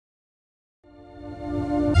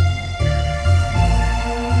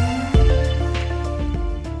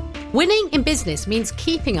Winning in business means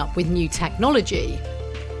keeping up with new technology.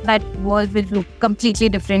 That world will look completely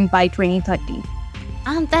different by 2030.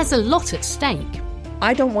 And there's a lot at stake.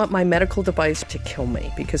 I don't want my medical device to kill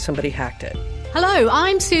me because somebody hacked it. Hello,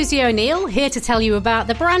 I'm Susie O'Neill, here to tell you about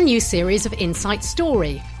the brand new series of Insight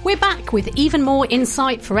Story. We're back with even more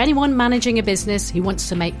insight for anyone managing a business who wants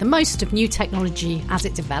to make the most of new technology as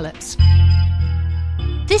it develops.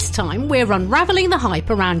 This time, we're unravelling the hype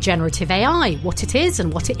around generative AI, what it is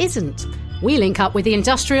and what it isn't. We link up with the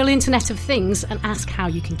industrial Internet of Things and ask how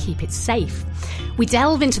you can keep it safe. We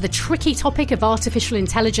delve into the tricky topic of artificial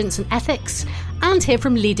intelligence and ethics, and hear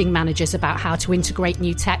from leading managers about how to integrate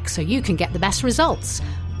new tech so you can get the best results.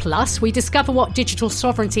 Plus, we discover what digital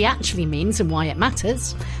sovereignty actually means and why it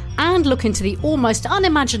matters, and look into the almost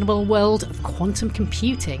unimaginable world of quantum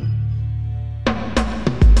computing.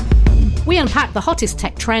 We unpack the hottest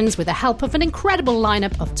tech trends with the help of an incredible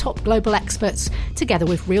lineup of top global experts, together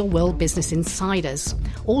with real-world business insiders,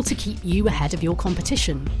 all to keep you ahead of your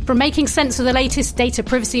competition. From making sense of the latest data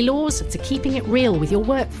privacy laws to keeping it real with your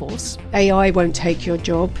workforce. AI won't take your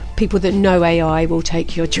job. People that know AI will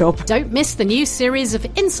take your job. Don't miss the new series of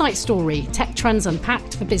Insight Story, Tech Trends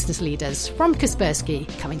Unpacked for Business Leaders from Kaspersky,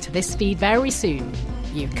 coming to this feed very soon.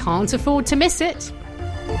 You can't afford to miss it.